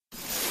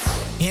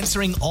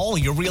answering all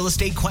your real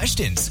estate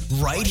questions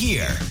right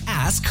here.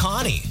 Ask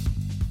Connie.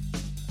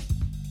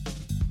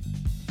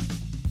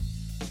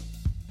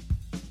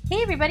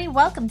 Hey everybody,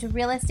 welcome to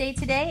Real Estate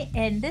Today,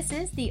 and this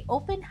is the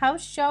Open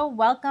House Show.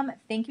 Welcome.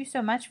 Thank you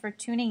so much for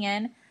tuning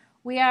in.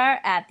 We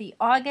are at the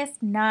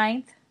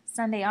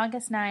Sunday,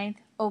 August 9th,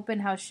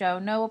 Open House Show.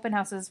 No open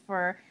houses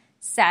for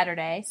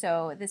Saturday,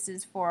 so this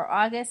is for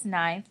August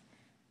 9th.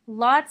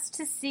 Lots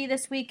to see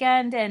this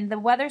weekend, and the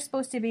weather's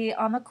supposed to be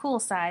on the cool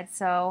side,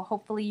 so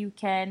hopefully you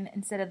can,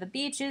 instead of the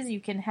beaches, you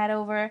can head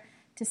over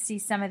to see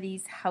some of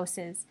these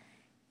houses.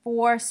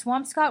 For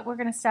Swampscott, we're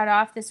going to start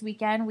off this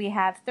weekend. We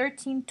have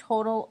 13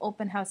 total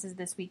open houses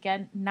this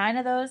weekend. 9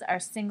 of those are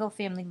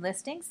single-family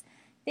listings.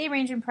 They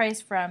range in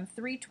price from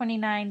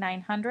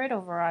 $329,900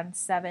 over on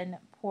 7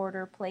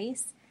 Porter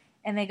Place,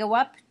 and they go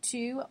up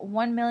to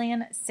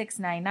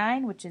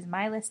 $1,699,000, which is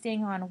my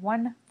listing on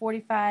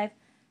 145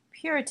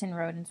 Puritan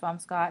Road in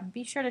Swampscott. And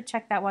be sure to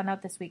check that one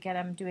out this weekend.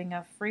 I'm doing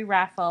a free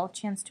raffle,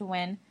 chance to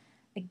win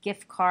a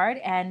gift card,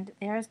 and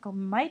there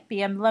might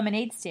be a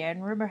lemonade stand.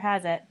 And rumor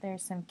has it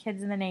there's some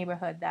kids in the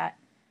neighborhood that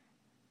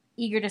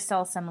eager to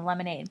sell some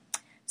lemonade.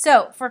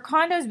 So for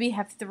condos, we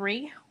have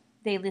 3.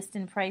 They list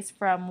in price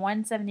from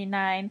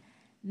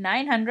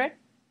 $179,900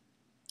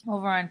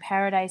 over on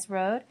Paradise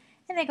Road,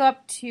 and they go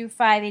up to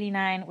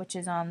 $589,000, which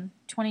is on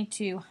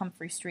 22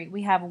 Humphrey Street.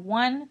 We have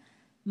 1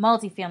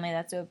 multifamily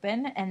that's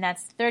open, and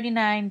that's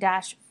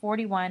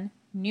 39-41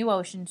 New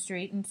Ocean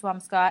Street in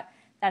Swampscott.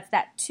 That's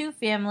that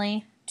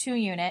 2-family,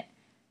 2-unit.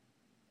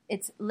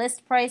 It's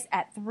list price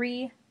at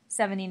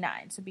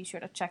 $379,000, so be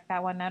sure to check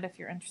that one out if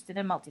you're interested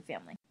in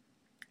multifamily.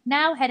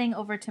 Now heading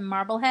over to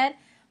Marblehead.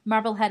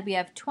 Marblehead, we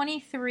have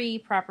 23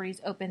 properties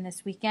open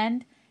this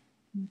weekend.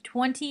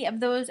 20 of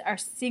those are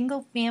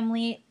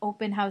single-family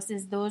open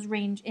houses. Those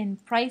range in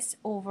price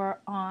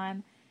over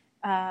on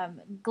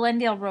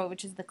Glendale Road,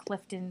 which is the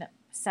Clifton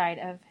side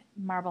of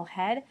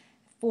Marblehead,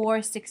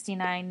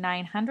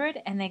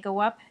 $469,900, and they go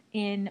up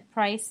in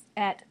price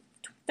at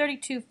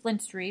 32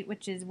 Flint Street,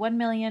 which is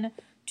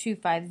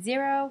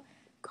 $1,250,000.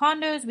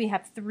 Condos, we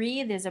have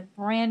 3. There's a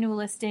brand new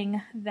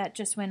listing that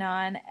just went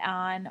on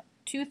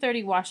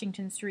 230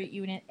 Washington Street,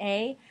 Unit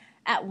A,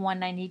 at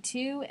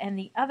 $192,000, and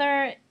the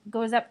other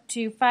goes up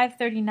to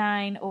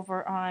 $539,000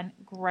 over on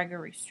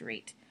Gregory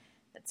Street.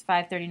 That's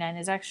 $539,000.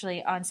 There's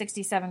actually on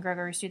 67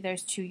 Gregory Street,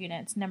 there's 2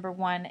 units. Number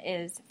 1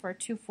 is for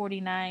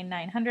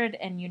 $249,900,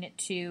 and Unit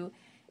 2,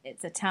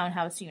 it's a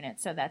townhouse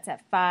unit, so that's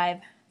at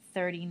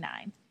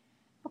 $539,000.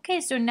 Okay,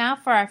 so now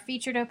for our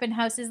featured open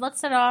houses. Let's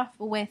start off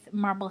with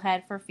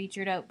Marblehead for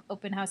featured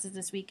open houses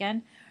this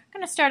weekend. I'm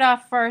going to start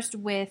off first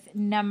with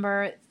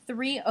number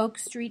 3 Oak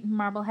Street in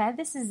Marblehead.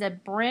 This is a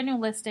brand new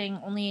listing,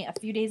 only a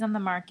few days on the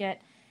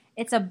market.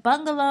 It's a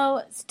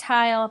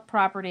bungalow-style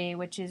property,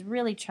 which is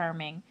really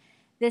charming.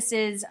 This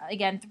is,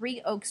 again,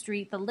 3 Oak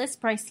Street. The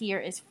list price here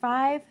is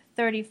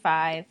 $535,000,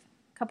 a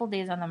couple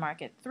days on the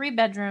market. 3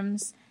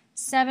 bedrooms,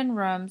 7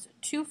 rooms,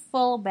 2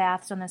 full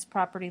baths on this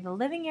property. The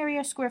living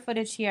area square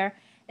footage here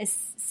is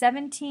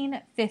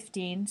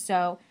 1,715,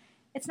 so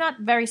it's not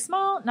very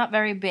small, not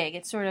very big.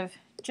 It's sort of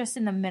just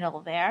in the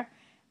middle there.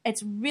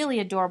 It's really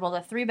adorable.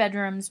 The 3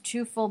 bedrooms,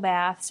 2 full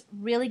baths,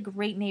 really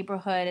great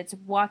neighborhood. It's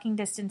walking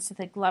distance to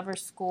the Glover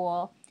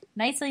School,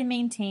 nicely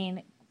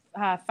maintained,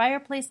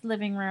 fireplace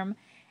living room,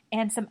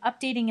 and some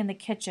updating in the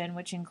kitchen,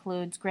 which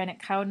includes granite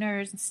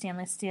counters and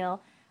stainless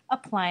steel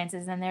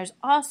appliances. And there's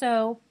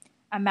also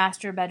a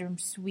master bedroom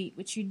suite,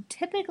 which you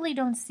typically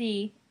don't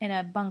see in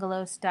a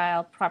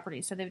bungalow-style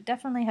property. So they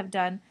definitely have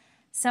done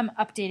some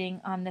updating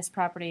on this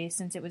property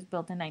since it was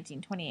built in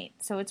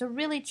 1928. So it's a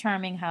really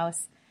charming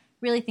house.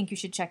 Really think you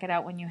should check it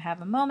out when you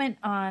have a moment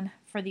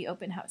for the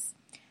open house.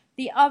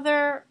 The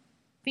other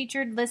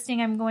featured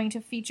listing I'm going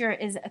to feature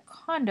is a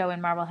condo in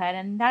Marblehead,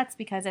 and that's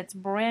because it's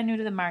brand new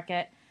to the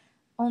market,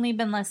 only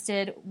been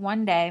listed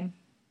 1 day,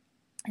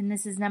 and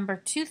this is number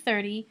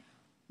 230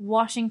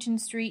 Washington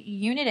Street,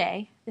 Unit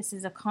A. This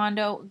is a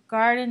condo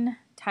garden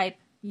type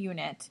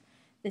unit.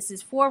 This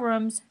is 4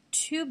 rooms,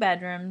 2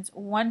 bedrooms,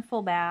 1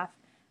 full bath.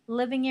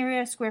 Living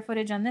area square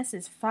footage on this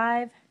is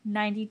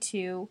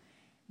 592.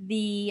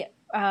 The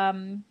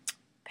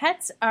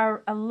pets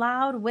are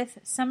allowed with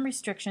some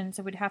restrictions,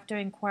 so we'd have to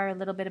inquire a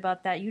little bit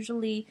about that.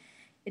 Usually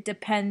it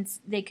depends.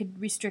 They could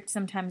restrict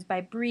sometimes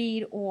by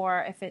breed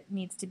or if it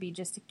needs to be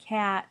just a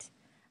cat.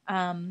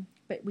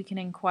 But we can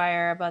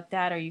inquire about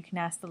that, or you can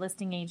ask the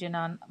listing agent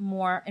on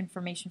more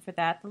information for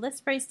that. The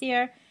list price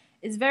here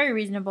is very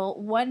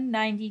reasonable,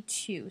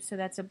 $192. So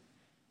that's a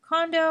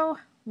condo,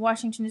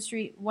 Washington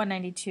Street,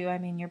 $192. I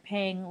mean, you're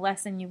paying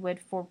less than you would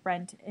for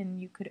rent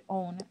and you could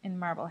own in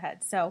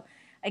Marblehead. So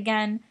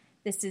again,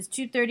 this is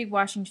 230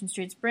 Washington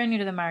Street. It's brand new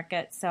to the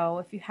market. So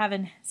if you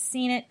haven't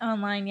seen it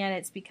online yet,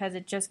 it's because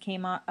it just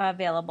came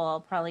available.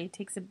 It probably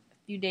takes a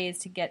few days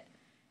to get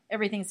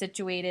everything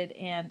situated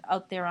and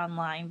out there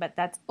online, but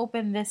that's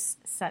open this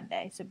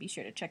Sunday, so be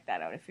sure to check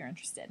that out if you're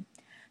interested.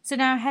 So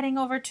now heading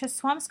over to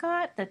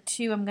Swampscott, the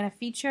 2 I'm going to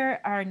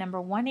feature are number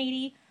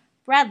 180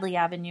 Bradley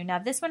Avenue. Now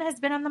this one has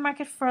been on the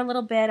market for a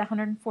little bit,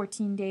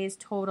 114 days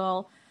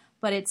total,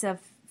 but it's a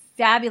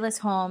fabulous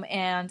home,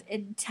 and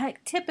it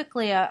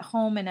typically a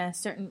home in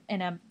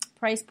a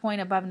price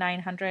point above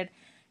 900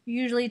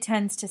 usually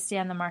tends to stay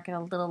on the market a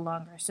little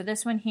longer. So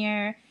this one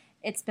here,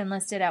 it's been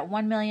listed at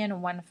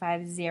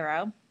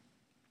 $1,150,000,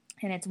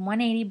 and it's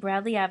 180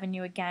 Bradley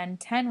Avenue again,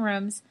 10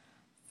 rooms,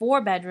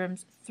 4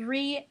 bedrooms,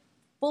 3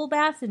 full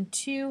baths and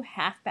 2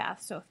 half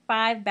baths, so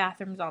 5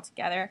 bathrooms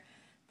altogether.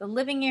 The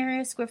living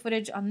area square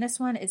footage on this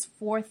one is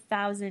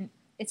 4,000.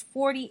 It's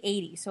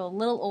 4080, so a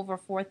little over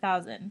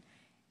 4,000.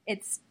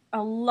 It's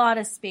a lot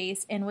of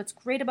space, and what's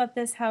great about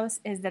this house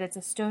is that it's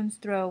a stone's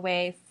throw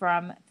away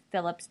from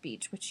Phillips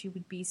Beach, which you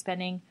would be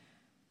spending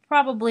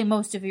probably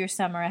most of your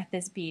summer at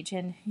this beach,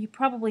 and you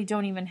probably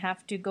don't even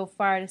have to go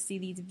far to see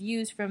these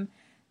views from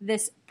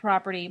this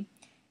property,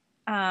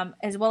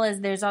 as well as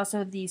there's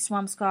also the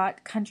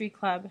Swampscott Country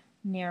Club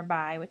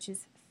nearby, which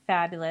is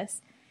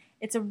fabulous.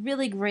 It's a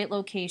really great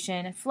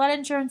location. Flood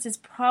insurance is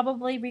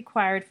probably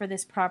required for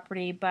this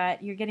property,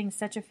 but you're getting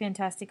such a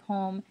fantastic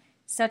home,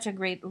 such a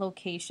great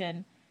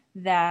location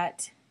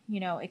that,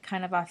 it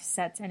kind of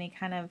offsets any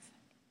kind of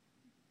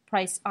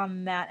price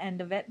on that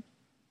end of it.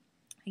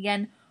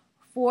 Again,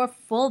 4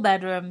 full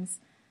bedrooms,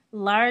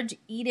 large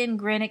eat-in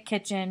granite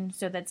kitchen,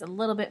 so that's a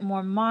little bit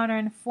more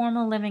modern,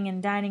 formal living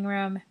and dining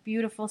room,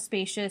 beautiful,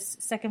 spacious,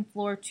 second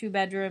floor, 2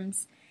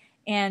 bedrooms,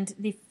 and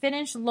the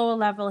finished lower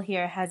level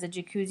here has a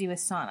jacuzzi with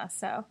sauna,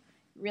 so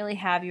really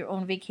have your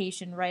own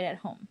vacation right at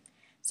home.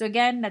 So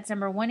again, that's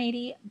number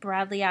 180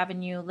 Bradley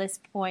Avenue,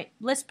 list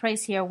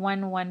price here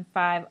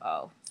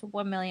 $1,150,000, so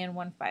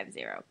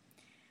 $1,150,000.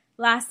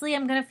 Lastly,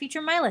 I'm going to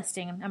feature my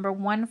listing, number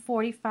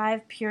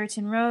 145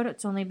 Puritan Road.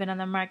 It's only been on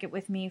the market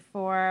with me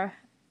for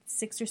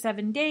 6 or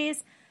 7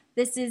 days.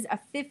 This is a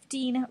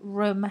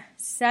 15-room,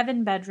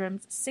 7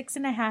 bedrooms,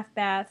 6.5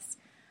 baths.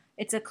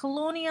 It's a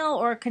colonial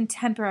or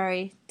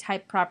contemporary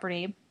type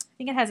property. I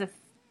think it has a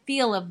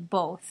feel of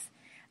both.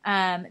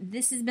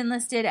 This has been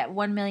listed at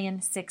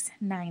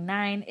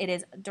 $1,699,000. It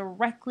is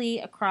directly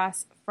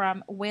across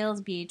from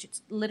Wales Beach.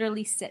 It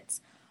literally sits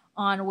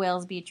on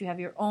Wales Beach. You have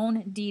your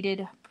own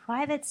deeded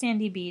private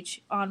sandy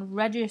beach on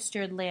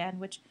registered land,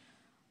 which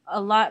a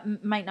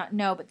lot might not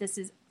know, but this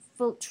is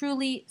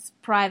truly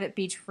private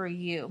beach for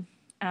you.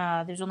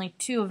 There's only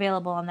 2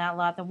 available on that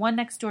lot. The one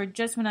next door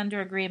just went under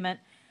agreement,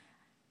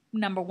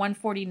 number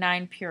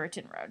 149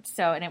 Puritan Road.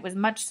 And it was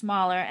much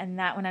smaller, and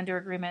that went under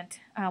agreement.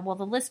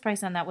 The list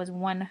price on that was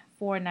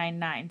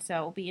 $1,499. So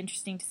it'll be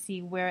interesting to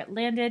see where it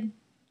landed.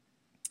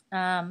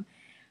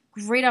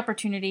 Great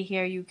opportunity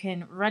here. You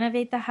can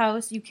renovate the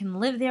house. You can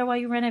live there while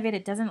you renovate.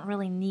 It doesn't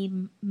really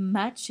need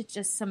much. It's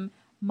just some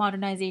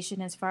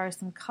modernization as far as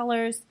some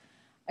colors,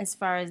 as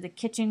far as the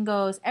kitchen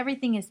goes.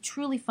 Everything is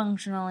truly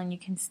functional, and you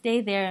can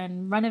stay there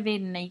and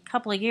renovate in a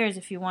couple of years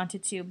if you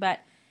wanted to, but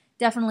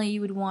definitely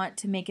you would want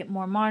to make it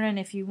more modern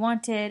if you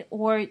wanted,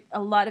 or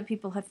a lot of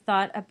people have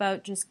thought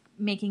about just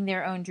making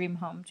their own dream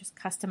home, just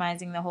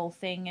customizing the whole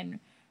thing and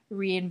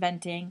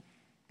reinventing,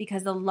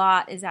 because the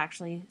lot is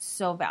actually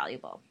so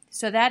valuable.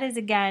 So that is,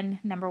 again,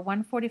 number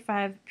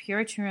 145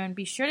 Puritan Road.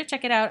 Be sure to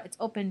check it out. It's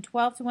open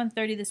 12 to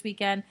 1:30 this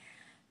weekend.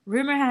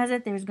 Rumor has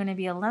it there's going to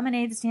be a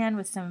lemonade stand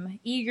with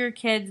some eager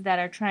kids that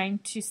are trying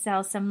to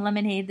sell some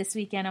lemonade this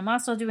weekend. I'm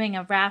also doing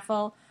a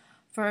raffle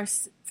for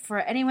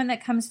anyone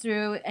that comes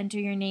through. Enter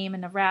your name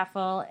in the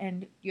raffle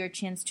and your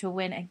chance to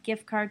win a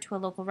gift card to a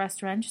local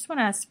restaurant. Just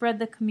want to spread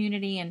the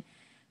community and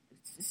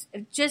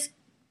just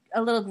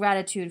a little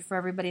gratitude for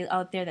everybody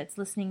out there that's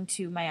listening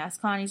to my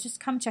Ask Connie's. Just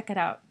come check it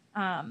out.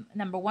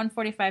 Number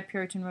 145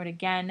 Puritan Road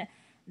again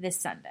this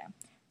Sunday.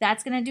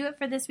 That's going to do it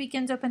for this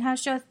weekend's open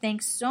house show.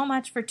 Thanks so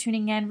much for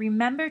tuning in.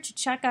 Remember to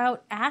check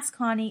out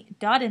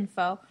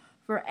AskConnie.info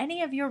for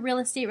any of your real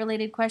estate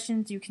related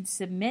questions. You can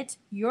submit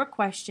your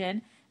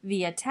question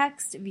via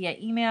text, via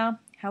email,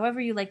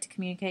 however you like to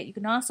communicate. You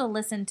can also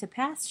listen to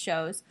past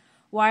shows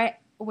where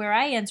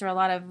I answer a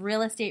lot of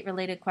real estate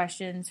related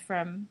questions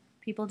from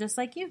people just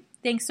like you.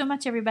 Thanks so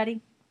much,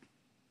 everybody.